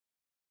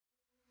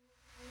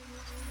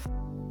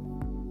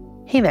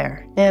Hey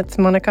there, it's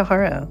Monica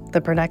Haro,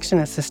 the production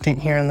assistant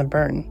here on The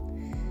Burn.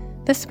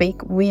 This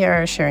week, we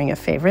are sharing a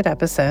favorite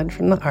episode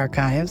from the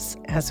archives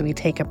as we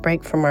take a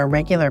break from our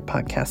regular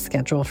podcast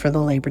schedule for the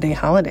Labor Day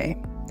holiday.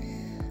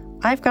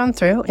 I've gone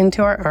through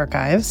into our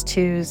archives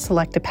to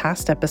select a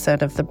past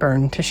episode of The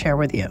Burn to share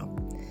with you.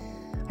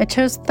 I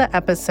chose the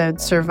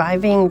episode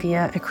Surviving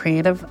Via a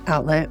Creative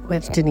Outlet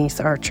with Denise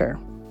Archer.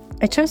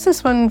 I chose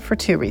this one for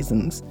two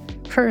reasons.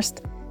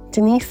 First,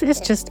 Denise is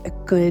just a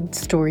good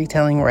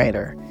storytelling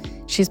writer.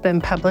 She's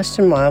been published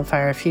in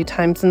Wildfire a few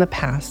times in the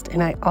past,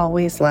 and I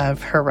always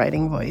love her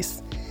writing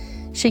voice.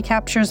 She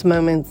captures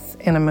moments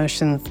and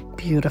emotions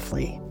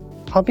beautifully.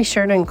 I'll be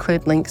sure to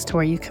include links to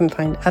where you can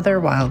find other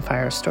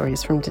Wildfire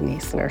stories from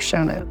Denise in our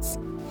show notes.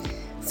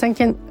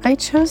 Second, I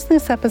chose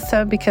this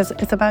episode because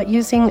it's about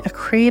using a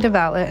creative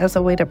outlet as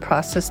a way to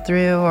process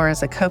through or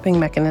as a coping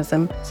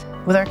mechanism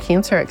with our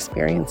cancer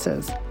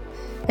experiences.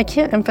 I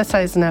can't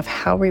emphasize enough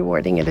how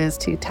rewarding it is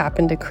to tap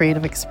into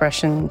creative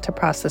expression to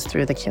process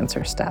through the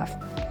cancer stuff.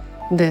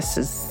 This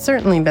has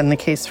certainly been the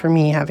case for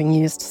me, having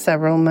used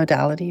several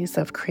modalities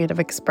of creative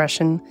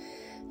expression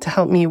to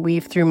help me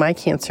weave through my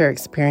cancer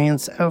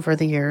experience over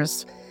the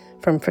years,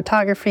 from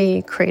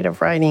photography,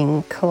 creative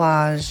writing,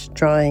 collage,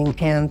 drawing,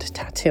 and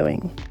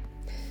tattooing.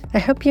 I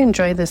hope you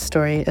enjoy this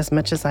story as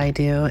much as I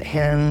do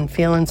and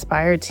feel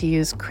inspired to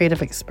use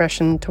creative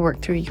expression to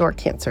work through your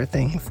cancer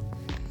things.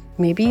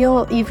 Maybe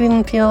you'll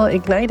even feel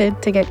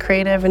ignited to get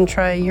creative and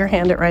try your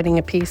hand at writing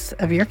a piece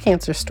of your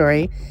cancer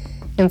story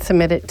and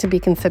submit it to be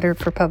considered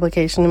for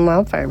publication in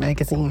Wildfire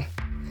magazine.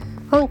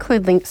 I'll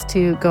include links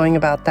to going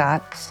about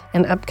that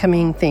and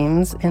upcoming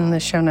themes in the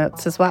show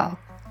notes as well.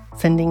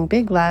 Sending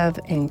big love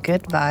and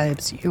good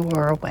vibes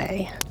your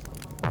way.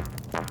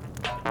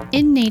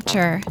 In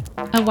nature,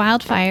 a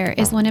wildfire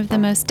is one of the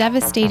most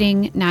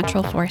devastating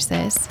natural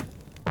forces.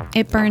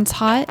 It burns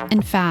hot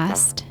and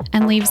fast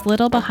and leaves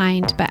little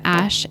behind but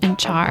ash and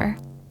char.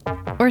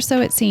 Or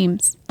so it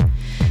seems.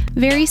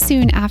 Very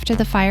soon after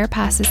the fire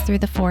passes through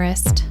the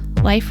forest,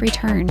 life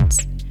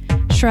returns.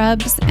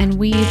 Shrubs and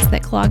weeds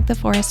that clog the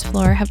forest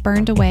floor have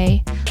burned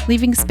away,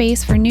 leaving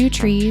space for new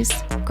trees,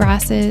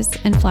 grasses,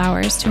 and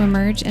flowers to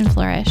emerge and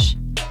flourish.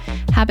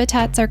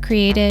 Habitats are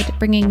created,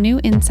 bringing new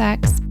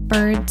insects,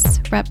 birds,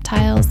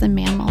 reptiles, and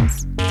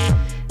mammals.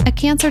 A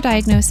cancer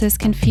diagnosis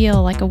can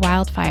feel like a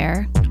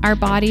wildfire, our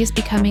bodies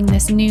becoming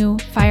this new,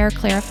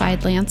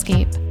 fire-clarified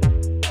landscape.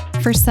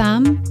 For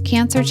some,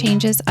 cancer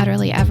changes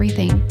utterly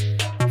everything.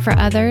 For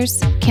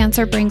others,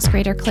 cancer brings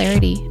greater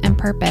clarity and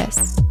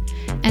purpose.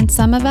 And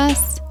some of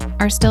us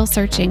are still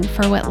searching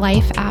for what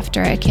life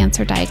after a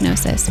cancer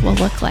diagnosis will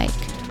look like.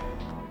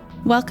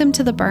 Welcome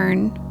to The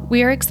Burn.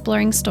 We are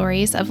exploring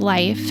stories of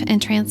life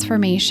and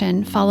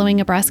transformation following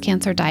a breast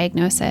cancer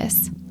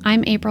diagnosis.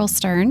 I'm April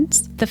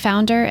Stearns, the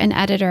founder and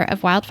editor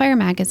of Wildfire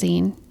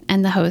magazine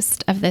and the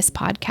host of this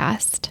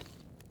podcast.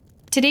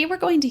 Today we're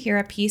going to hear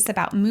a piece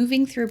about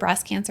moving through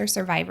breast cancer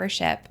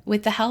survivorship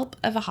with the help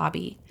of a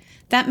hobby.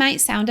 That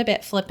might sound a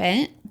bit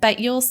flippant, but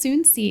you'll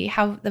soon see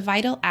how the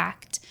vital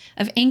act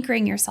of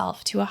anchoring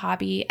yourself to a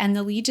hobby and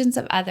the legions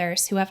of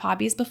others who have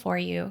hobbies before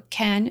you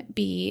can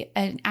be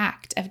an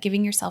act of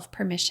giving yourself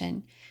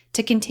permission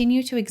to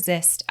continue to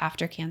exist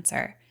after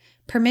cancer.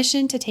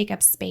 Permission to take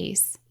up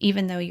space,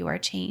 even though you are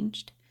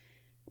changed.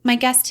 My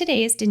guest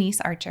today is Denise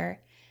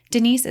Archer.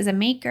 Denise is a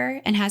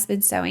maker and has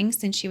been sewing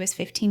since she was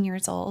 15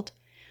 years old.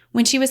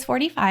 When she was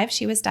 45,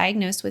 she was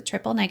diagnosed with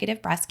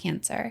triple-negative breast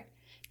cancer.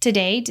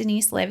 Today,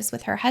 Denise lives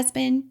with her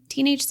husband,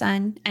 teenage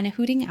son, and a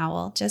hooting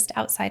owl just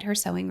outside her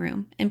sewing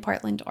room in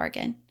Portland,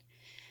 Oregon.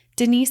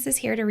 Denise is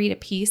here to read a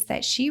piece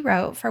that she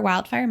wrote for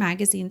Wildfire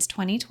magazine's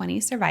 2020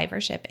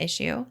 survivorship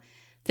issue.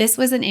 This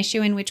was an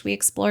issue in which we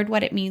explored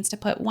what it means to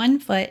put one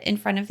foot in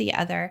front of the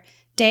other,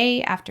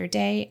 day after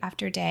day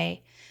after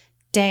day,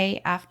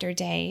 day after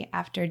day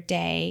after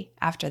day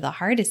after the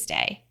hardest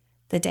day,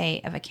 the day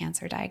of a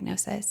cancer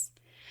diagnosis.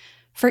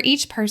 For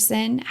each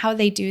person, how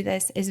they do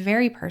this is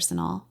very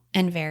personal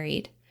and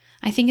varied.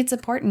 I think it's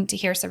important to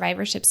hear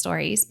survivorship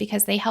stories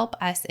because they help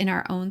us in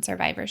our own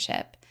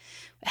survivorship.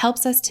 It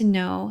helps us to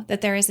know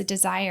that there is a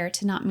desire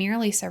to not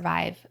merely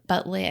survive,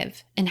 but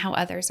live, and how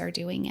others are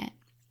doing it.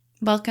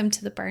 Welcome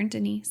to The Burn,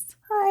 Denise.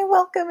 Hi,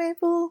 welcome,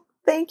 April.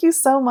 Thank you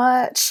so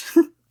much.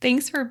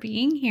 Thanks for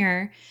being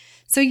here.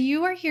 So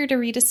you are here to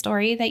read a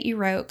story that you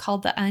wrote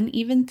called The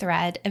Uneven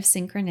Thread of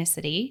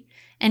Synchronicity.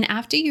 And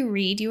after you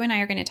read, you and I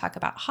are going to talk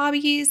about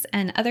hobbies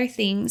and other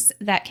things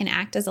that can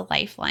act as a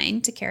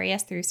lifeline to carry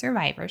us through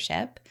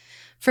survivorship.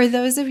 For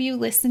those of you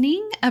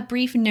listening, a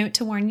brief note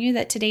to warn you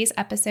that today's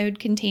episode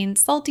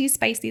contains salty,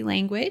 spicy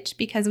language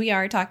because we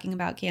are talking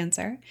about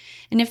cancer.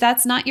 And if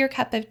that's not your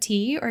cup of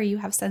tea or you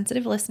have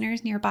sensitive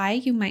listeners nearby,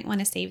 you might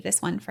want to save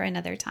this one for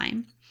another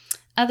time.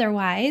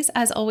 Otherwise,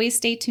 as always,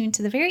 stay tuned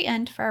to the very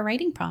end for a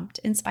writing prompt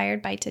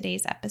inspired by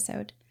today's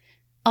episode.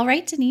 All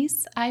right,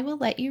 Denise, I will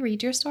let you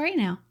read your story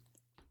now.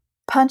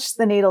 Punch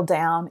the needle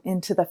down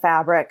into the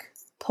fabric.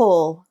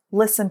 Pull.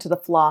 Listen to the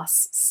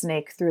floss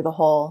snake through the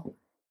hole.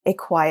 A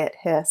quiet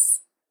hiss.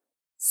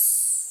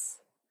 Sss.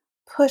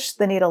 push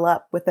the needle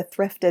up with the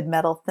thrifted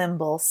metal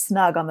thimble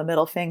snug on the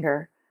middle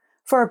finger.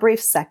 For a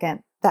brief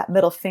second, that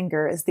middle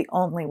finger is the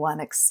only one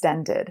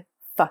extended.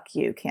 Fuck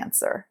you,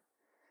 Cancer.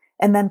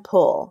 And then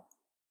pull.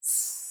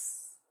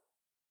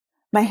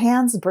 My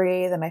hands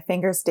breathe and my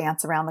fingers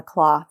dance around the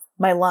cloth.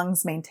 My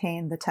lungs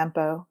maintain the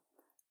tempo.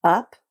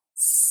 Up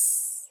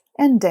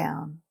and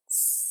down.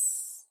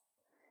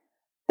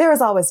 There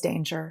is always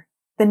danger.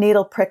 The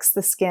needle pricks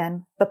the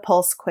skin, the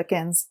pulse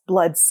quickens,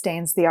 blood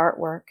stains the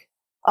artwork.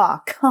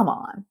 Ah, come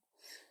on.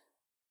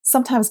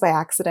 Sometimes by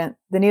accident,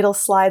 the needle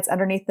slides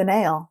underneath the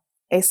nail,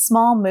 a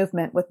small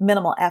movement with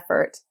minimal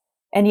effort,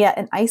 and yet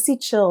an icy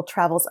chill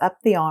travels up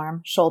the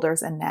arm,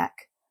 shoulders, and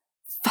neck.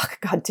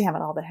 Fuck,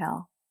 goddammit, all to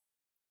hell.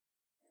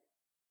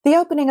 The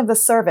opening of the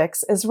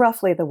cervix is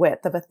roughly the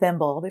width of a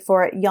thimble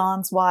before it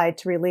yawns wide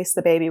to release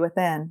the baby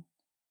within.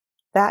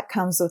 That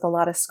comes with a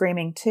lot of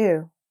screaming,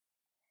 too.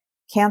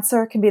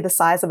 Cancer can be the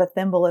size of a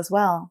thimble as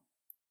well,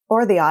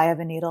 or the eye of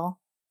a needle.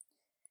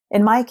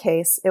 In my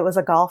case, it was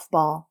a golf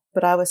ball,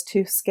 but I was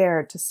too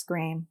scared to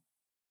scream.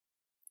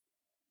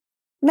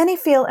 Many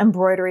feel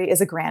embroidery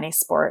is a granny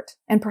sport,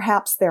 and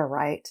perhaps they're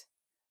right.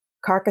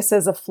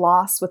 Carcasses of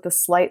floss with the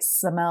slight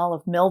smell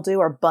of mildew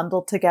are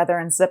bundled together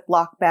in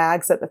Ziploc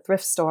bags at the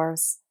thrift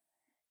stores.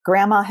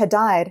 Grandma had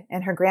died,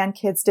 and her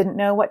grandkids didn't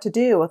know what to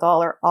do with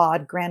all her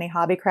odd granny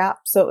hobby crap,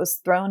 so it was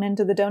thrown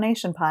into the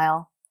donation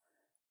pile.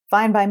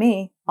 Fine by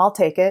me, I'll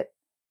take it.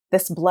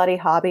 This bloody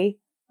hobby,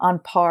 on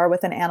par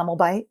with an animal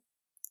bite.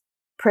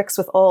 Pricks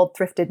with old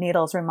thrifted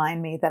needles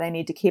remind me that I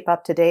need to keep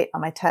up to date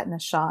on my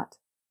tetanus shot.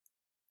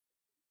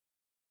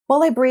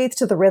 While I breathe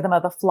to the rhythm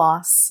of the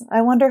floss,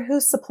 I wonder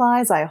whose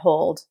supplies I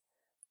hold.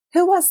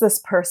 Who was this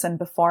person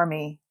before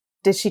me?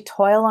 Did she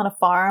toil on a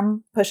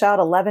farm, push out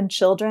 11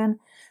 children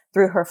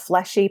through her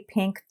fleshy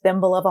pink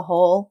thimble of a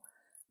hole,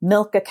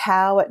 milk a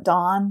cow at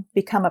dawn,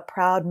 become a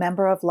proud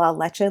member of La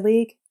Leche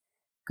League?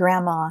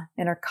 Grandma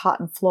in her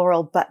cotton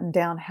floral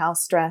button-down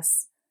house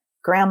dress.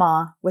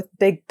 Grandma with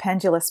big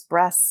pendulous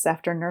breasts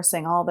after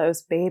nursing all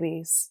those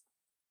babies.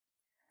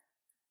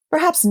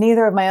 Perhaps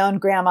neither of my own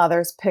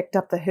grandmothers picked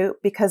up the hoop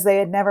because they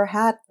had never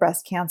had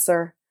breast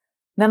cancer.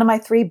 None of my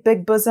 3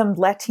 big-bosomed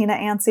Latina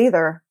aunts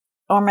either,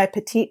 or my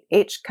petite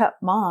H-cup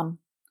mom,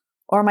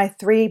 or my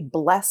 3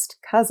 blessed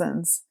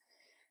cousins.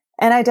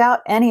 And I doubt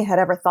any had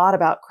ever thought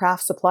about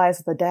craft supplies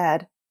of the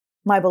dead.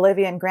 My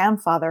Bolivian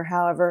grandfather,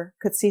 however,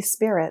 could see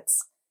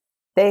spirits.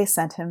 They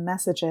sent him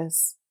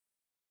messages.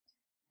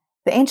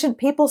 The ancient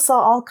people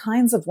saw all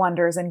kinds of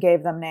wonders and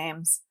gave them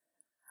names.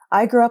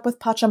 I grew up with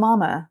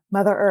Pachamama,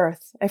 Mother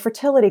Earth, a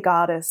fertility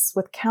goddess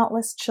with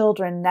countless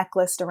children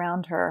necklaced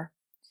around her.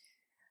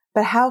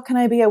 But how can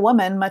I be a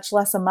woman, much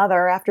less a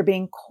mother, after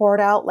being cored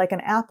out like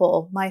an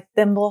apple, my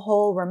thimble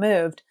hole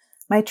removed,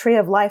 my tree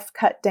of life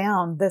cut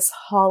down, this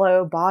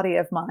hollow body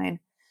of mine,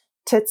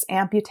 tits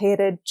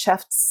amputated,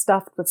 chest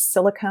stuffed with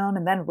silicone,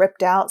 and then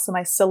ripped out so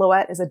my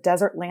silhouette is a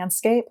desert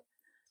landscape?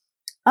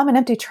 I'm an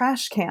empty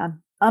trash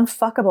can,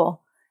 unfuckable,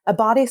 a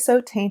body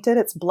so tainted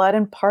its blood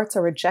and parts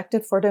are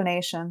rejected for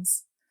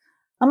donations.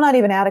 I'm not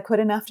even adequate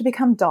enough to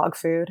become dog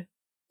food.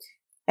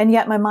 And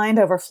yet my mind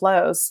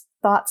overflows,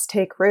 thoughts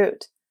take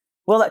root.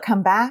 Will it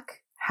come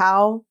back?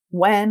 How?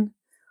 When?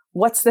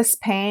 What's this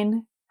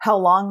pain? How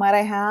long might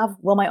I have?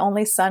 Will my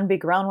only son be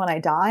grown when I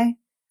die?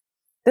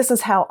 This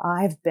is how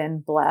I've been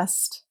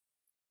blessed.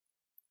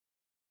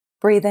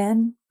 Breathe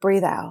in,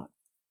 breathe out.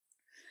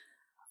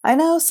 I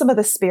know some of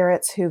the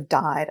spirits who've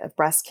died of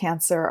breast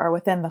cancer are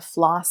within the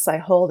floss I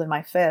hold in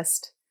my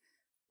fist.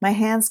 My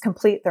hands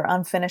complete their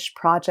unfinished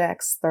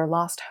projects, their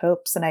lost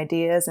hopes and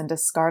ideas in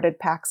discarded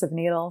packs of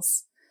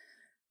needles.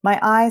 My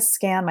eyes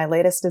scan my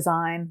latest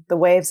design, the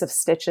waves of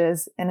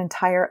stitches, an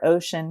entire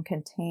ocean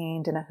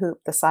contained in a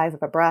hoop the size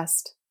of a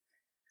breast.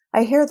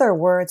 I hear their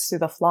words through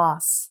the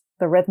floss,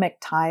 the rhythmic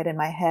tide in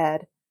my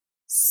head.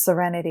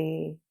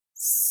 Serenity,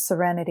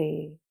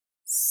 serenity,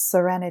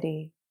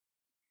 serenity.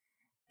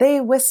 They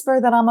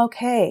whisper that I'm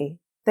okay.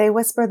 They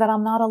whisper that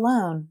I'm not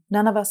alone.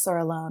 None of us are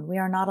alone. We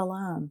are not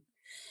alone.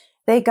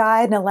 They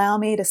guide and allow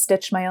me to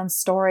stitch my own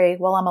story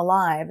while I'm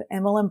alive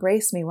and will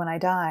embrace me when I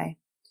die.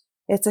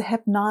 It's a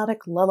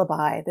hypnotic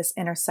lullaby, this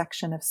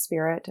intersection of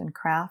spirit and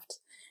craft,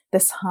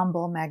 this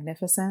humble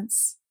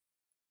magnificence.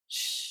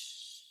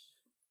 Shh.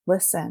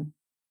 Listen.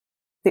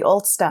 The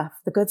old stuff,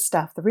 the good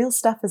stuff, the real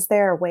stuff is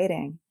there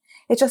waiting.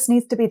 It just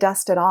needs to be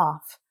dusted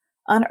off.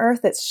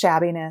 Unearth its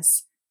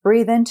shabbiness.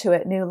 Breathe into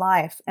it new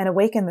life and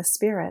awaken the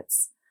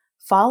spirits.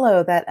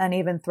 Follow that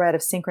uneven thread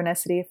of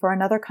synchronicity for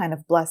another kind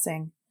of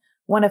blessing,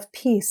 one of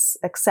peace,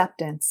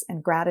 acceptance,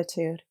 and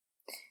gratitude.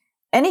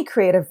 Any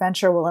creative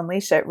venture will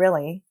unleash it,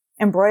 really.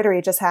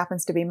 Embroidery just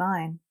happens to be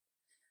mine.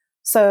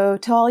 So,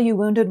 to all you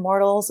wounded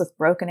mortals with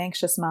broken,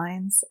 anxious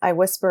minds, I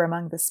whisper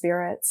among the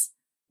spirits.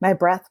 My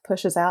breath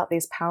pushes out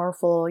these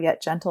powerful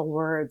yet gentle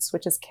words,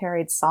 which is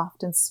carried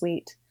soft and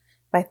sweet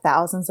by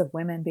thousands of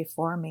women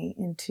before me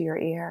into your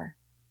ear.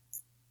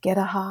 Get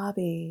a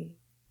hobby.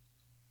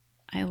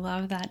 I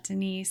love that,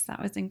 Denise.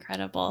 That was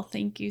incredible.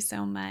 Thank you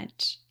so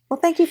much. Well,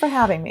 thank you for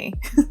having me.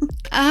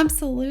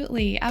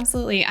 Absolutely.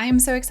 Absolutely. I am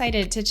so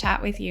excited to chat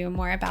with you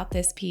more about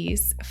this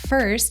piece.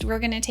 First, we're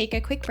going to take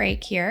a quick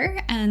break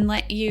here and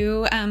let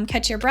you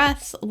catch your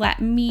breath.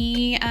 Let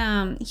me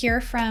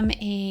hear from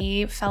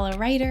a fellow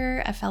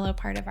writer, a fellow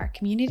part of our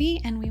community,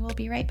 and we will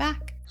be right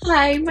back.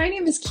 Hi, my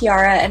name is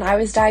Kiara, and I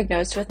was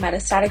diagnosed with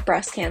metastatic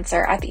breast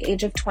cancer at the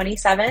age of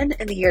 27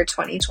 in the year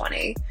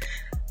 2020.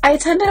 I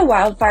attended a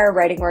wildfire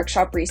writing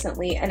workshop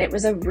recently, and it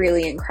was a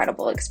really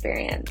incredible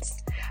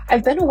experience.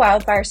 I've been a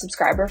wildfire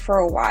subscriber for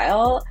a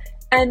while,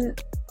 and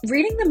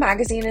reading the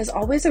magazine is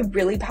always a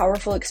really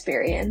powerful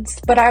experience,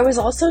 but I was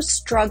also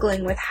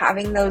struggling with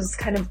having those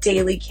kind of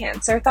daily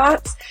cancer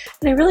thoughts,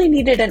 and I really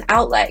needed an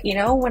outlet,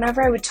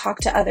 whenever I would talk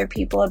to other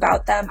people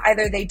about them,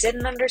 either they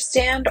didn't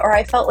understand or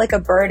I felt like a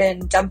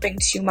burden dumping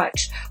too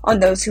much on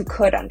those who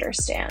could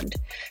understand.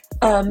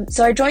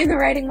 So I joined the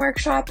writing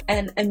workshop,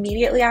 and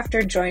immediately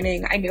after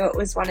joining, I knew it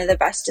was one of the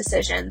best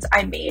decisions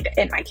I made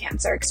in my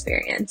cancer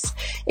experience.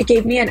 It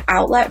gave me an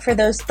outlet for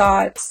those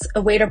thoughts,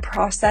 a way to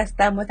process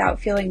them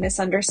without feeling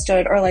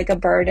misunderstood or like a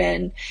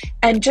burden,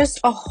 and just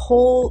a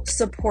whole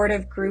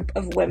supportive group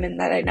of women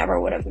that I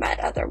never would have met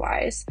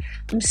otherwise.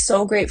 I'm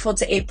so grateful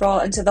to April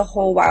and to the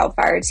whole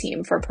wildfire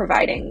team for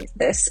providing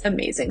this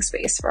amazing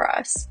space for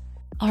us.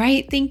 All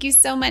right. Thank you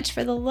so much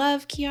for the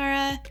love,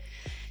 Kiara.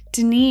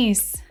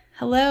 Denise.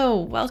 Hello,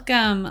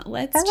 welcome.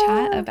 Let's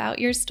chat about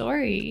your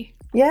story.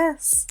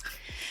 Yes.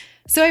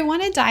 So I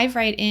want to dive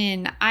right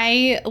in.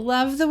 I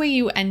love the way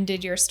you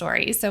ended your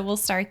story. So we'll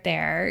start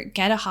there.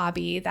 Get a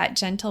hobby, that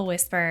gentle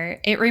whisper.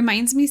 It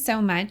reminds me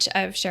so much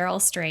of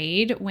Cheryl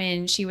Strayed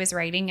when she was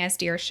writing as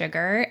Dear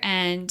Sugar,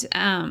 and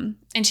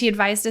she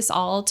advised us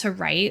all to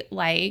write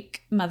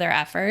like mother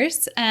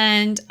effers.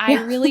 And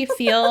I really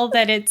feel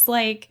that it's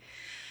like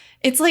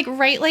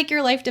write like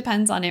your life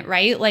depends on it,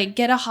 right? Like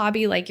get a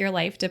hobby like your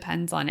life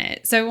depends on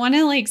it. So I want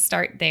to like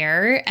start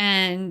there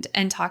and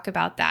talk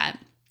about that.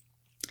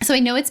 So I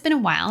know it's been a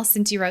while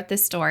since you wrote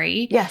this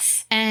story.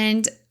 Yes.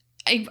 And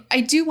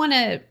I do want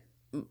to,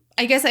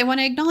 I guess I want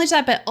to acknowledge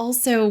that, but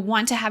also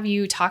want to have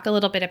you talk a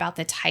little bit about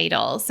the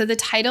title. So the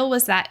title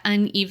was That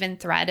Uneven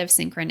Thread of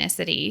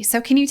Synchronicity.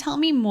 So can you tell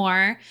me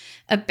more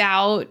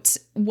about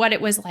what it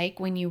was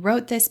like when you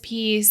wrote this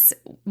piece,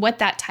 what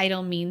that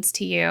title means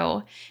to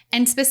you?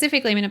 And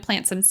specifically, I'm going to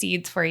plant some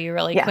seeds for you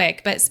really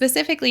quick, but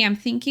specifically, I'm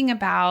thinking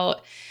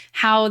about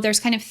how there's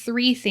kind of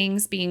three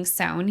things being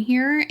sewn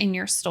here in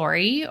your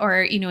story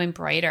or,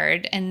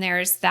 embroidered. And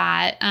there's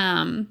that,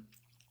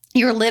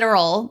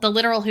 the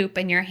literal hoop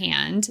in your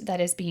hand that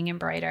is being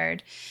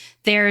embroidered.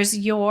 There's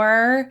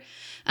your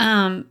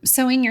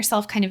sewing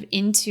yourself kind of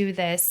into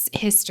this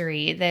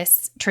history,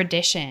 this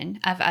tradition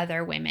of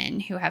other women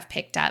who have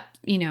picked up,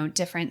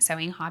 different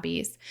sewing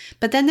hobbies.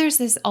 But then there's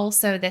this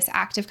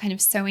act of kind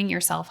of sewing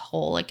yourself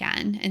whole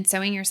again and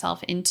sewing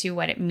yourself into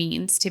what it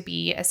means to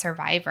be a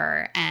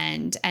survivor.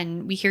 And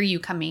we hear you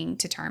coming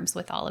to terms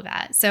with all of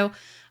that. So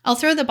I'll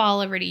throw the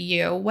ball over to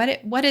you.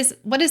 What does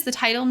the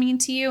title mean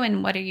to you,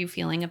 and what are you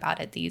feeling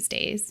about it these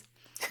days?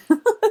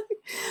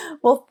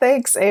 Well,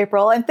 thanks,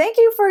 April. And thank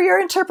you for your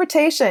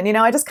interpretation.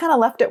 I just kind of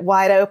left it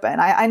wide open.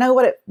 I know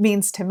what it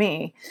means to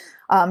me,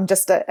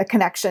 just a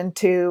connection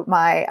to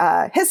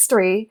my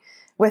history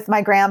with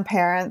my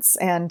grandparents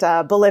and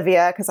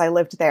Bolivia, because I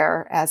lived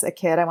there as a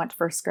kid. I went to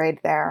first grade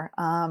there.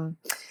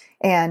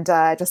 And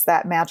just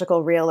that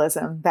magical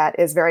realism that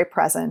is very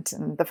present.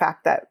 And the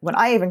fact that when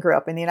I even grew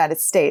up in the United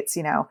States,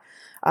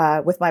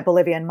 with my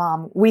Bolivian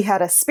mom, we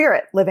had a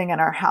spirit living in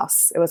our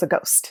house. It was a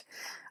ghost.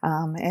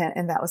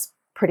 And that was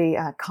pretty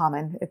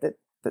common.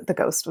 The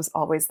ghost was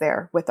always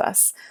there with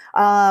us.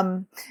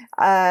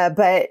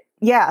 But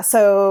yeah,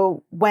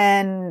 so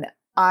when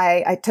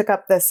I took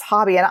up this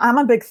hobby, and I'm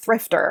a big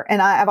thrifter,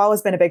 and I've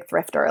always been a big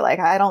thrifter. Like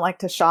I don't like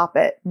to shop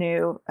at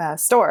new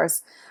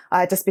stores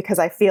just because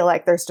I feel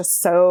like there's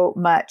just so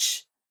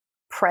much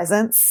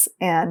presence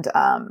and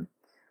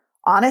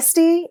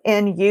honesty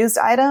in used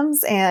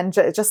items and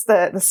just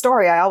the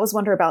story. I always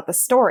wonder about the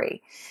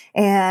story.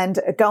 And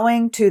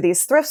going to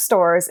these thrift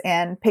stores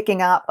and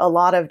picking up a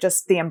lot of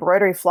just the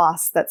embroidery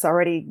floss that's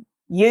already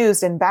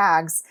used in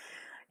bags,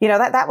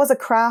 that was a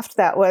craft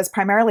that was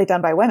primarily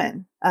done by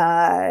women.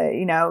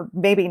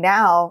 Maybe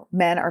now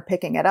men are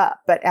picking it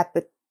up, but at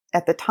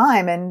the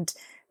time, and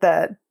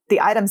the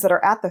items that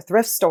are at the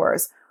thrift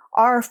stores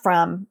are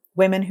from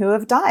women who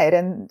have died,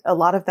 and a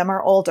lot of them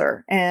are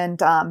older.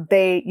 And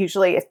they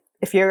usually,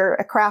 if you're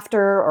a crafter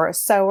or a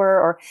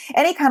sewer or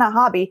any kind of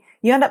hobby,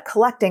 you end up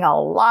collecting a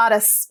lot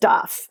of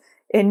stuff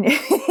in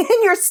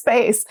your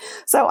space.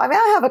 So I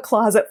have a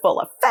closet full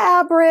of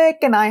fabric,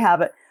 and I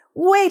have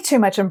way too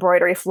much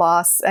embroidery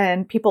floss,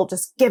 and people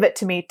just give it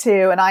to me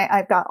too. And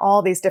I've got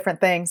all these different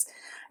things,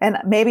 and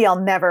maybe I'll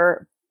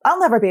never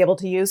be able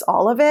to use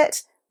all of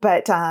it.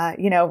 But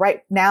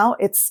right now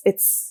it's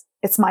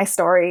my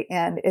story,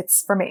 and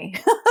it's for me.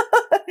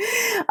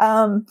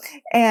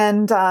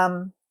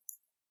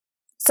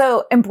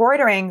 So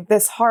embroidering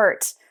this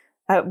heart.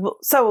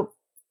 So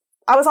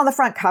I was on the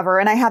front cover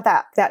and I had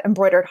that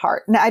embroidered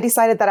heart. And I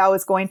decided that I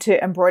was going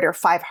to embroider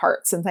 5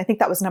 hearts. And I think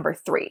that was number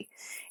 3.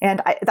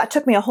 And that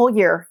took me a whole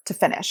year to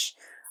finish.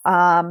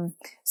 It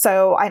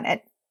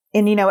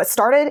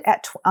started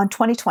on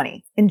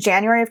 2020, in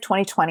January of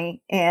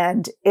 2020.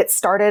 And it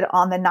started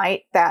on the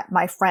night that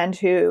my friend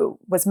who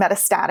was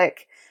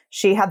metastatic,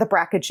 she had the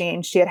BRCA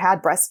gene. She had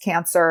had breast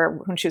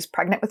cancer when she was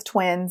pregnant with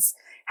twins,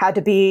 had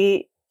to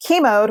be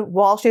chemoed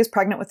while she was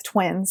pregnant with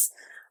twins,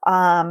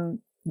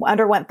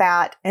 underwent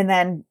that. And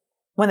then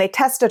when they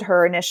tested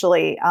her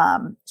initially,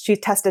 she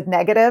tested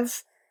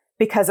negative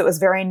because it was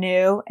very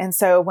new. And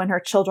so when her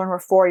children were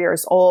 4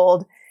 years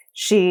old,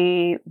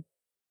 she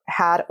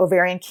had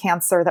ovarian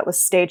cancer that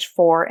was stage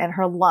 4 in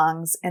her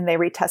lungs. And they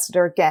retested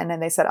her again.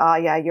 And they said, oh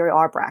yeah, you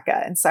are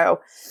BRCA. And so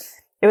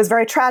it was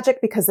very tragic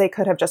because they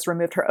could have just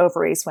removed her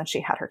ovaries when she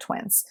had her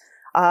twins.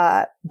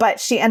 But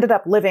she ended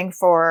up living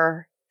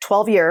for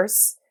 12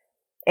 years.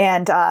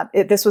 And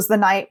this was the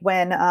night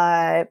when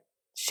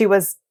she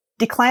was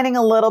declining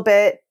a little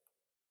bit.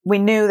 We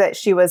knew that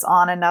she was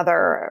on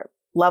another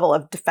level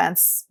of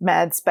defense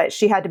meds, but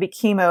she had to be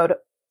chemoed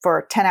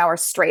for 10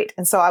 hours straight.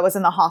 And so I was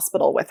in the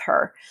hospital with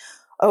her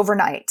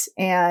overnight.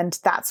 And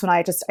that's when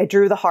I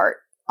drew the heart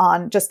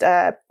on just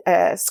a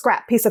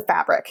scrap piece of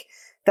fabric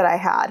that I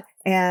had.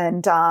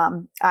 And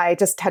I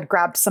just had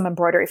grabbed some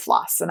embroidery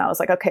floss and I was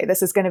like, okay,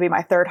 this is going to be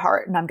my 3rd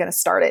heart and I'm going to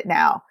start it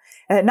now.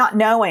 And not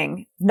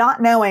knowing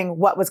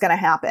what was going to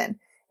happen.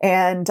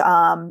 And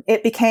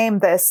it became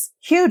this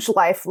huge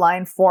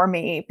lifeline for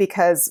me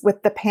because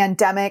with the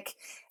pandemic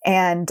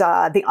and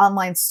the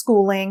online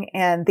schooling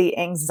and the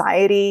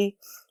anxiety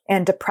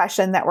and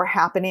depression that were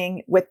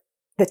happening with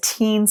the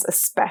teens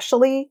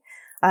especially.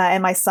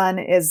 And my son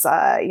is,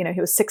 he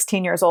was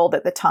 16 years old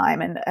at the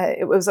time. And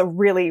it was a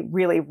really,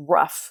 really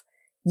rough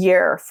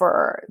year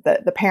for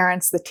the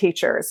parents, the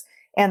teachers,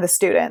 and the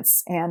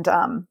students. And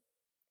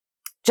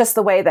just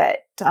the way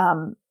that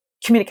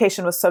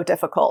communication was so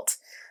difficult.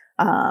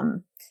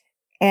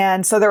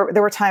 And so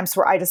there were times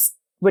where I just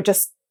would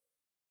just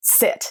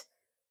sit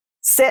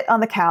on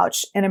the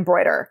couch and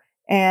embroider.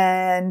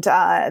 And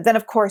then,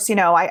 of course,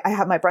 I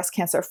have my breast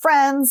cancer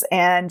friends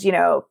and,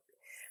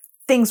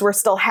 things were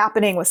still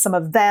happening with some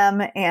of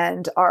them.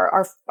 And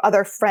our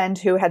other friend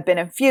who had been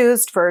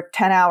infused for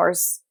 10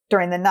 hours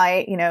during the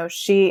night,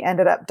 she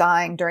ended up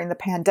dying during the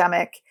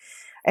pandemic.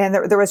 And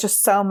there was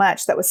just so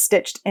much that was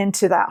stitched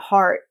into that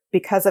heart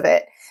because of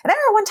it. And I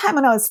remember one time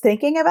when I was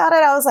thinking about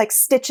it, I was like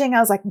stitching. I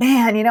was like,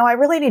 man, I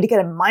really need to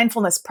get a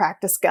mindfulness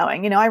practice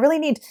going. I really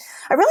need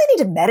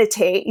to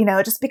meditate,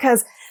 just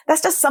because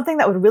that's just something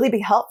that would really be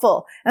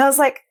helpful. And I was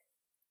like,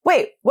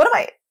 wait,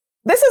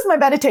 this is my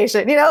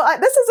meditation.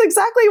 This is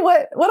exactly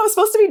what I'm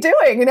supposed to be doing,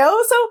 So heck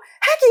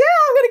yeah,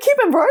 I'm going to keep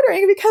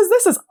embroidering because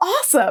this is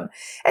awesome.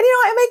 And,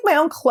 I make my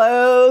own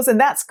clothes and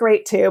that's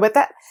great too, but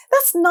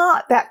that's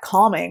not that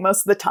calming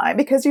most of the time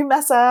because you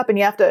mess up and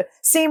you have to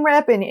seam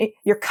rip and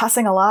you're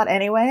cussing a lot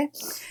anyway.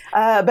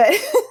 But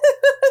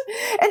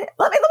and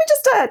let me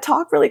just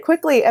talk really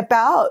quickly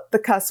about the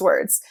cuss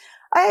words.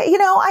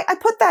 I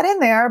put that in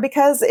there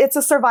because it's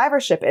a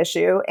survivorship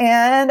issue.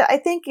 And I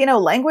think,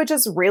 language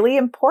is really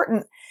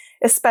important,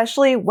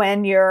 especially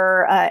when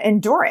you're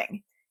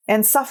enduring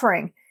and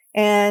suffering.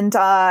 And,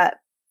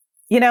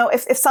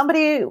 if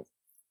somebody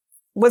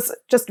was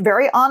just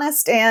very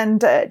honest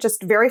and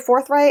just very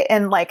forthright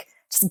and like,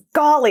 just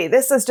golly,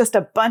 this is just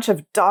a bunch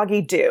of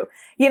doggy do.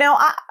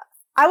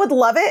 I would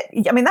love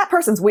it. I mean, that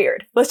person's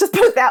weird. Let's just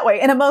put it that way.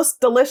 In a most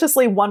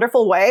deliciously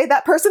wonderful way,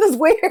 that person is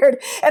weird.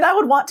 And I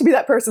would want to be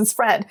that person's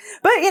friend.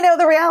 But,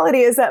 the reality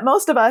is that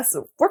most of us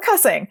were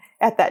cussing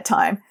at that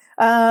time.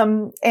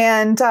 The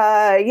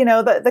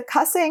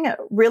cussing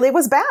really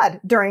was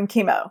bad during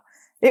chemo.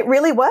 It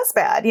really was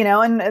bad,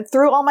 and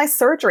through all my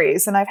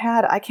surgeries. And I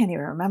can't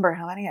even remember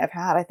how many I've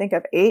had. I think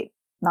I've 8,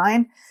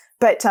 9.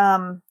 But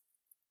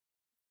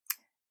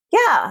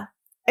yeah.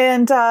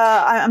 And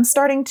I'm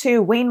starting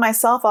to wean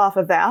myself off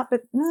of that,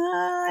 but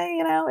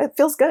it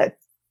feels good.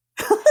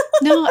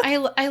 No,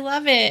 I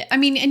love it. I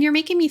mean, and you're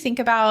making me think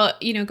about,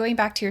 going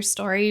back to your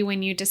story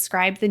when you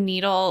described the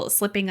needle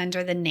slipping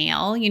under the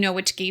nail,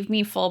 which gave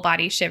me full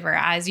body shiver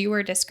as you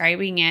were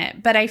describing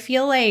it. But I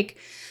feel like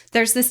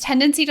there's this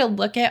tendency to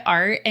look at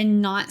art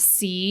and not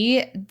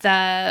see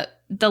the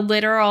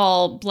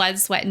literal blood,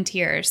 sweat, and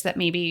tears that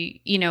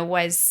maybe,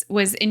 was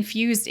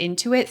infused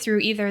into it through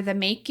either the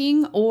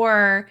making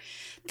or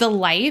the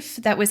life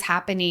that was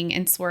happening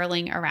and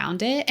swirling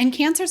around it. And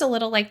cancer's a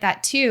little like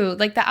that too.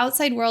 Like the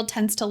outside world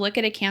tends to look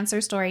at a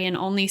cancer story and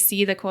only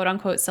see the quote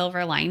unquote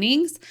silver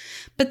linings,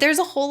 but there's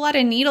a whole lot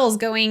of needles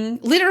going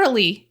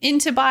literally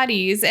into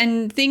bodies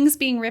and things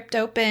being ripped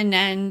open.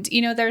 And,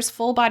 there's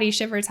full body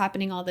shivers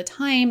happening all the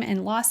time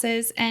and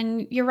losses.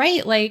 And you're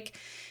right. Like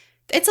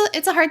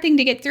it's a hard thing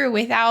to get through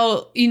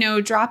without,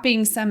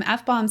 dropping some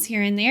F-bombs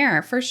here and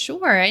there for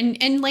sure.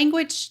 And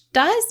language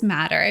does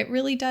matter. It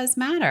really does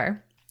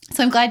matter.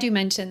 So I'm glad you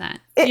mentioned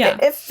that.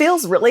 It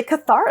feels really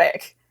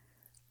cathartic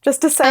just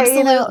to say,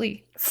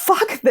 absolutely,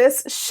 fuck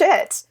this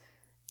shit.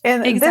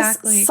 And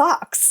exactly. This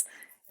sucks.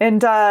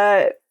 And,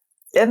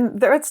 and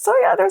there's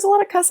a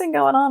lot of cussing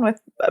going on with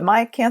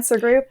my cancer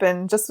group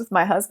and just with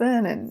my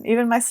husband and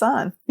even my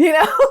son,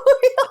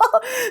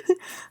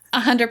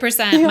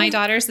 100%. My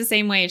daughter's the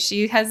same way.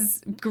 She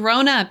has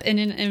grown up in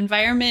an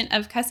environment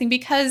of cussing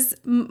because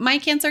my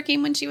cancer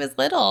came when she was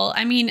little.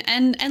 I mean,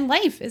 and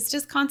life is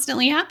just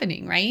constantly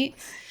happening, right?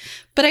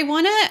 But I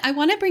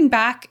want to bring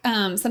back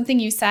something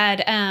you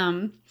said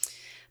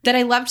that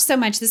I loved so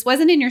much. This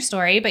wasn't in your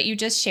story, but you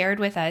just shared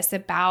with us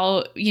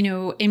about,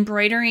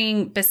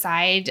 embroidering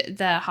beside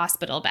the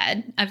hospital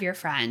bed of your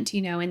friend,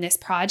 in this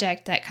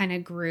project that kind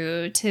of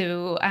grew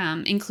to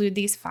include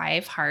these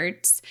 5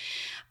 hearts.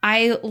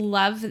 I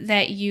love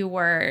that you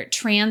were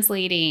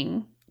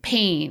translating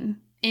pain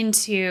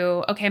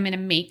into, okay, I'm going to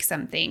make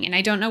something. And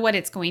I don't know what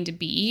it's going to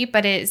be,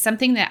 but it's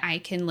something that I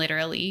can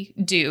literally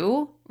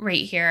do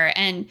right here.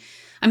 And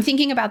I'm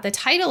thinking about the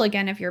title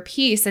again of your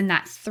piece and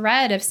that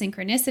thread of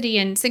synchronicity,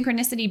 and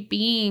synchronicity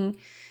being,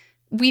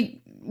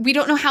 we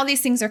don't know how these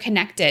things are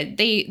connected.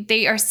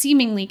 They are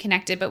seemingly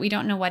connected, but we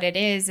don't know what it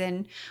is.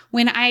 And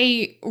when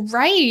I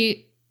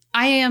write,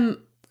 I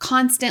am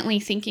constantly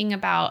thinking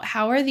about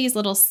how are these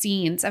little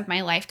scenes of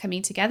my life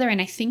coming together. And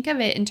I think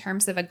of it in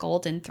terms of a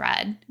golden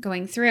thread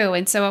going through.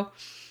 And so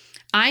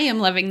I am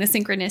loving the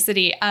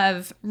synchronicity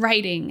of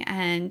writing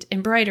and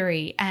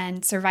embroidery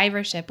and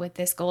survivorship with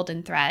this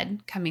golden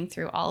thread coming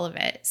through all of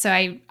it. So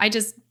I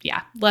just,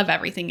 love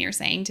everything you're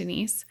saying,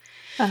 Denise.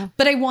 Uh-huh.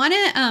 But I want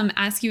to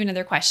ask you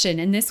another question.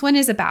 And this one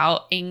is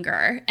about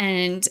anger.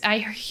 And I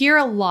hear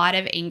a lot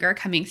of anger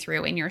coming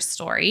through in your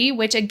story,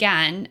 which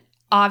again,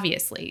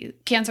 obviously,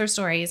 cancer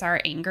stories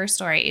are anger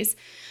stories.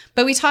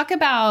 But we talk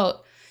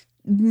about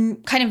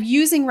kind of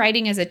using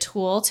writing as a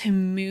tool to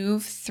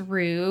move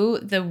through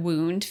the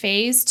wound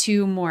phase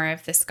to more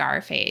of the scar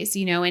phase,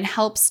 and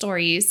help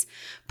stories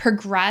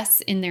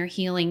progress in their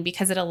healing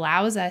because it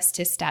allows us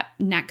to step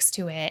next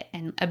to it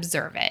and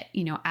observe it,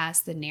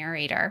 as the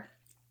narrator.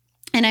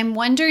 And I'm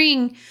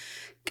wondering,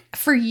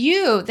 for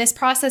you, this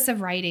process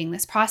of writing,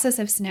 this process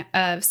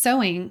of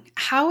sewing,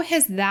 how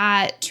has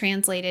that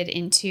translated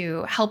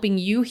into helping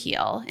you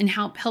heal and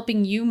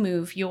helping you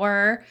move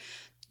your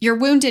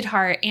wounded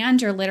heart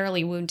and your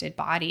literally wounded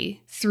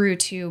body through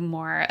to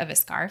more of a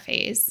scar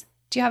phase?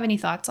 Do you have any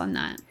thoughts on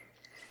that?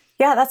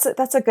 Yeah,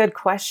 that's a good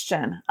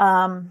question.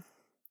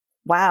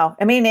 Wow.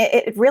 I mean,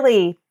 it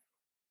really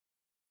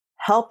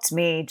helped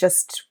me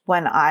just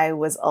when I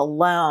was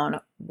alone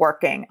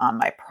working on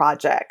my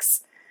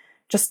projects,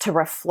 just to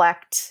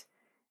reflect.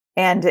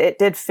 And it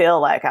did feel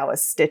like I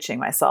was stitching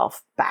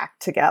myself back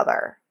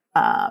together.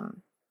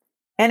 And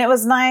it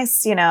was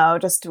nice,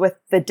 just with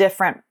the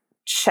different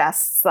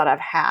chests that I've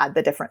had,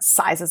 the different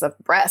sizes of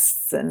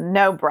breasts and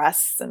no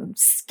breasts and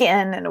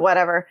skin and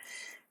whatever,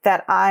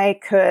 that I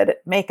could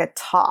make a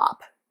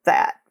top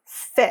that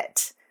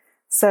fit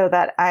so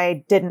that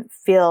I didn't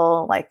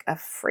feel like a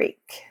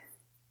freak.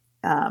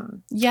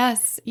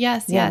 Yes.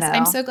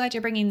 I'm so glad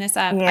you're bringing this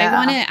up. Yeah. I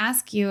want to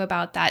ask you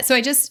about that. So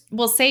I just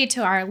will say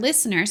to our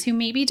listeners who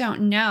maybe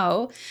don't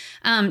know,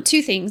 2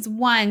 things.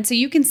 One, so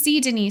you can see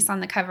Denise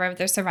on the cover of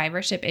the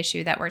survivorship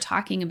issue that we're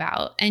talking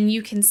about, and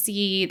you can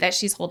see that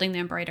she's holding the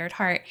embroidered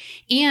heart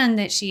and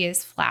that she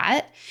is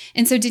flat.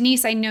 And so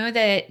Denise, I know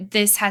that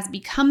this has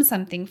become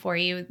something for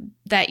you,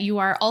 that you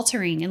are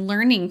altering and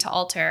learning to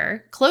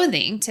alter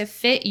clothing to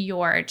fit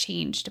your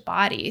changed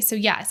body. So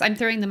yes, I'm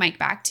throwing the mic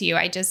back to you.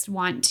 I just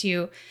want to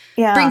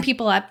bring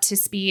people up to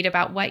speed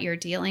about what you're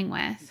dealing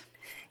with.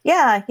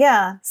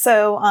 Yeah.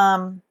 So,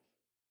 I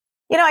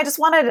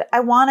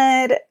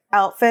wanted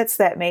outfits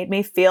that made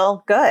me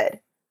feel good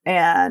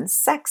and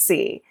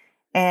sexy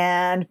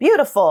and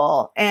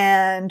beautiful.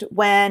 And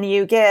when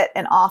you get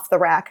an off the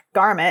rack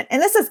garment,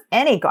 and this is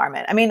any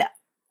garment, I mean,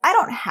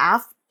 all I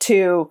have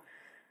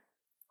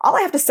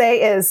to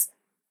say is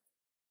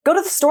go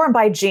to the store and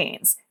buy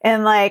jeans,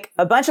 and like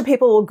a bunch of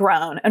people will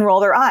groan and roll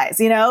their eyes,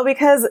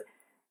 because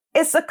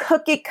it's a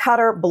cookie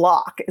cutter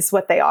block is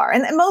what they are.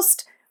 And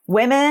most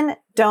women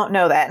don't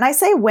know that. And I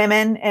say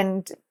women,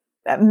 and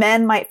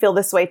men might feel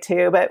this way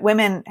too, but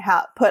women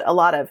put a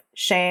lot of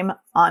shame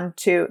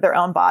onto their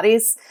own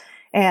bodies.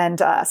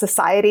 And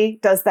society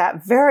does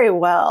that very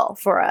well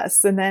for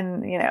us. And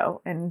then,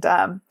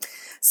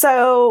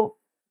 so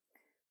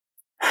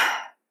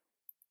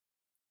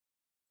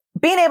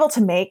being able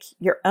to make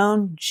your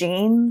own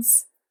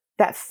jeans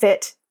that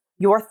fit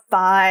your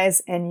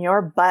thighs and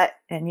your butt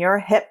and your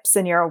hips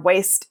and your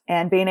waist,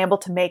 and being able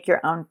to make your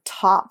own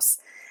tops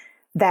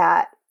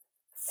that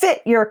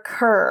fit your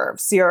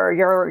curves,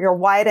 your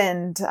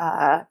widened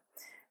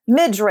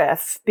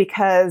midriff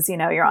because,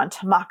 you're on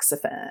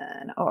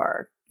tamoxifen,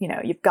 or,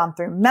 you've gone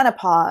through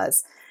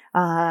menopause,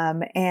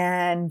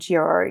 and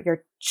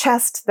your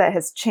chest that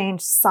has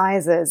changed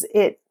sizes.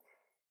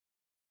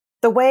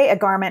 The way a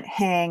garment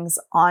hangs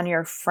on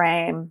your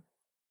frame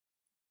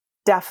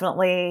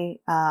definitely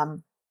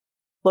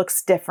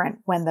looks different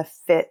when the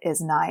fit is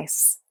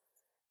nice.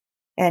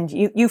 And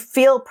you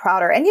feel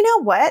prouder. And you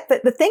know what?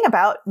 The thing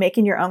about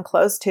making your own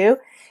clothes too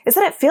is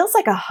that it feels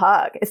like a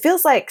hug. It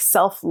feels like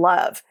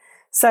self-love.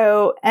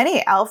 So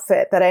any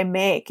outfit that I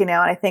make, and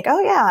I think, oh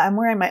yeah, I'm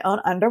wearing my own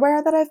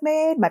underwear that I've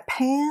made, my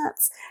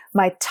pants,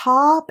 my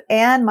top,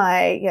 and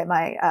my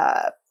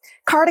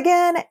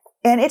cardigan,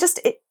 and it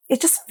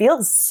just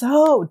feels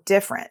so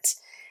different,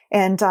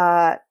 and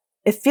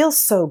it feels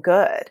so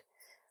good.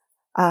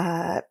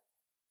 I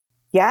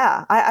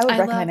would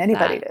recommend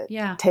anybody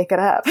to take it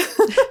up.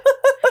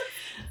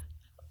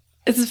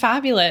 It's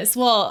fabulous.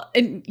 Well,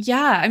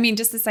 I mean,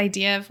 just this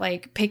idea of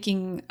like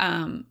picking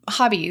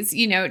hobbies,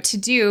 to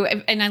do.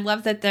 And I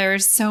love that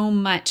there's so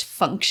much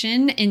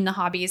function in the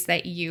hobbies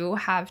that you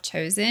have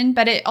chosen,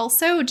 but it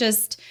also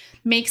just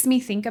makes me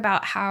think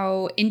about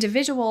how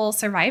individual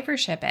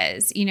survivorship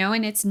is,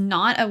 and it's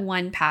not a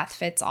one path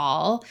fits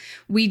all.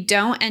 We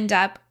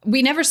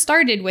never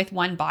started with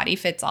one body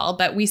fits all,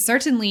 but we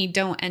certainly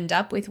don't end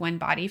up with one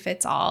body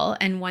fits all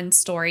and one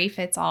story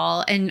fits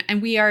all. And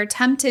we are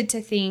tempted to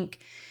think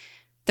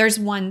there's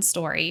one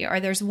story or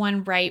there's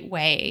one right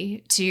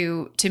way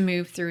to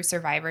move through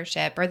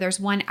survivorship, or there's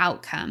one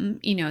outcome,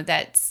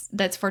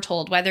 that's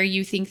foretold, whether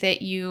you think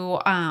that you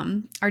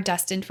are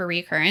destined for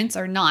recurrence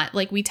or not.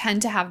 Like, we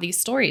tend to have these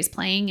stories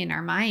playing in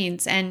our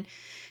minds, and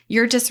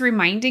you're just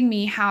reminding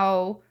me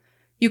how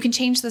you can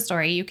change the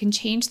story, you can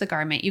change the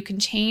garment, you can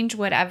change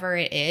whatever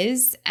it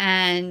is,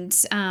 and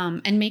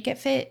make it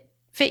fit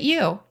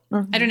you.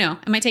 Mm-hmm. I don't know.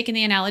 Am I taking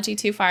the analogy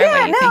too far?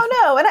 Yeah,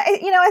 no. And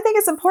I think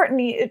it's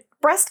important.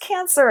 Breast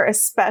cancer,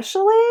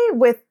 especially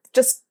with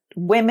just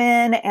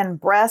women and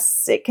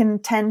breasts, it can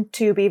tend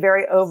to be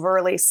very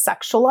overly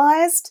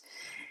sexualized.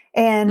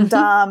 And,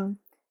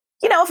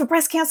 if a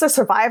breast cancer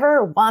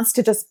survivor wants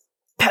to just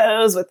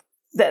pose with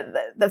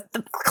the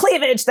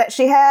cleavage that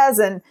she has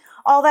and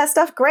all that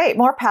stuff, great,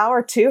 more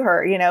power to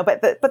her,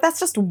 but that's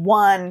just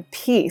one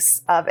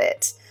piece of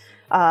it.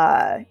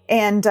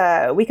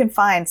 And we can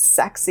find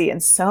sexy in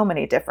so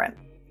many different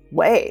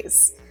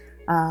ways.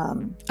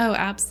 Oh,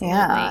 absolutely.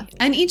 Yeah.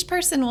 And each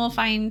person will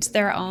find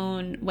their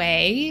own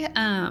way,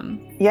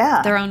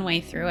 their own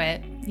way through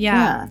it.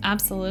 Yeah,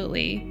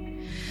 absolutely.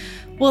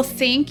 Well,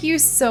 thank you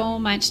so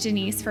much,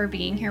 Denise, for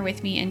being here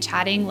with me and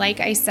chatting. Like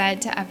I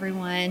said to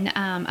everyone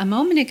a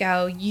moment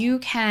ago, you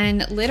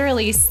can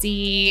literally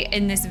see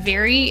in this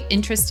very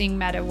interesting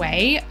meta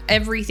way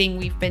everything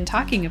we've been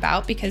talking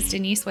about, because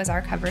Denise was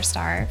our cover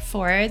star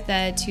for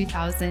the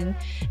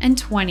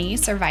 2020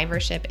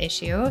 survivorship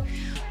issue,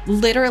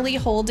 literally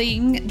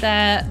holding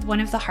one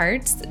of the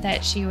hearts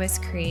that she was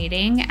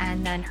creating,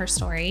 and then her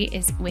story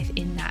is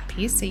within that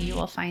piece, so you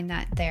will find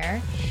that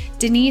there.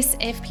 Denise,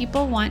 if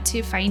people want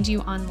to find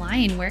you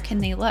online, where can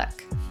they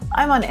look?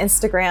 I'm on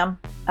Instagram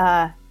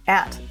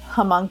at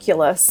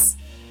homunculus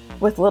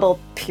with little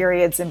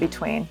periods in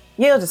between.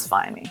 You'll just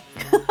find me.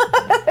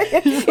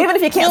 Even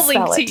if you can't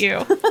spell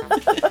it.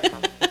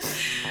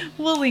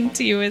 We'll link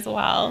to you as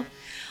well.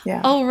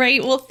 Yeah. All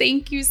right. Well,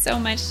 thank you so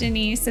much,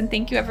 Denise. And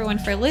thank you everyone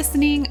for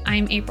listening.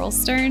 I'm April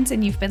Stearns,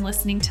 and you've been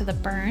listening to The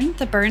Burn.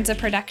 The Burn's a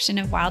production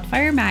of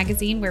Wildfire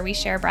Magazine, where we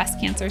share breast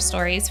cancer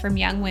stories from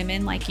young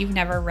women like you've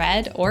never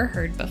read or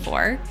heard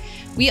before.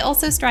 We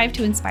also strive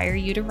to inspire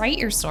you to write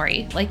your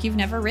story like you've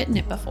never written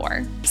it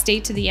before. Stay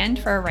to the end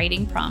for a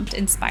writing prompt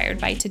inspired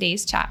by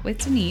today's chat with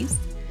Denise.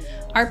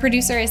 Our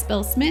producer is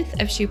Bill Smith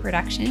of Shoe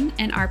Production,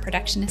 and our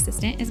production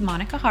assistant is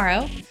Monica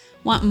Haro.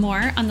 Want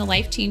more on the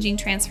life-changing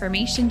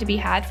transformation to be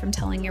had from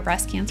telling your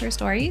breast cancer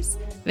stories?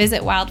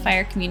 Visit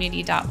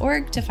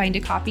wildfirecommunity.org to find a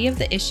copy of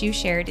the issue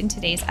shared in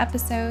today's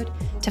episode,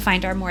 to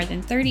find our more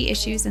than 30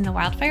 issues in the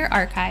Wildfire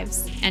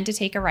archives, and to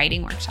take a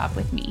writing workshop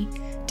with me.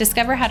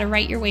 Discover how to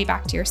write your way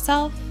back to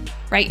yourself,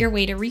 write your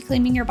way to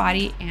reclaiming your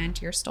body and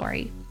your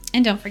story.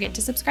 And don't forget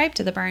to subscribe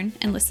to The Burn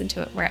and listen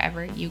to it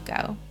wherever you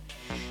go.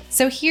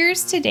 So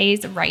here's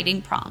today's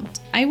writing prompt.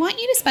 I want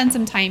you to spend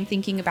some time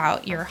thinking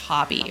about your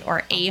hobby,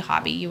 or a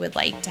hobby you would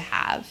like to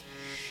have.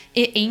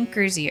 It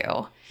anchors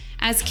you.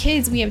 As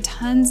kids, we have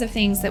tons of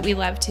things that we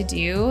love to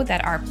do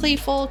that are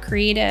playful,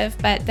 creative,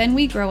 but then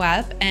we grow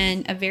up,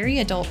 and a very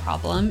adult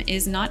problem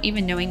is not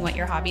even knowing what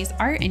your hobbies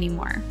are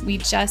anymore. We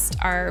just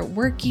are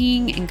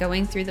working and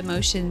going through the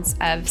motions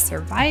of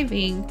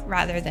surviving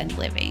rather than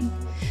living.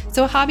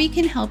 So a hobby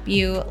can help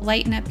you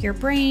lighten up your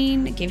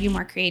brain, give you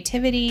more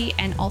creativity,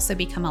 and also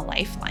become a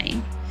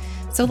lifeline.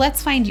 So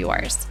let's find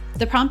yours.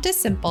 The prompt is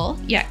simple,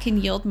 yet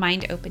can yield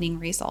mind-opening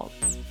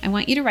results. I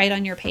want you to write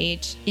on your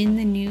page, in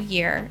the new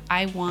year,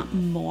 I want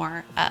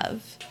more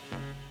of.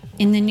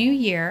 In the new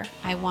year,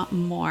 I want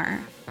more.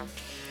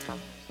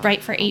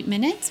 Write for 8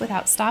 minutes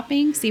without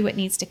stopping. See what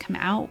needs to come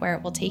out, where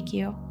it will take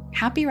you.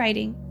 Happy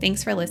writing.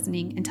 Thanks for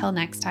listening. Until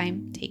next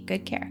time, take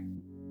good care.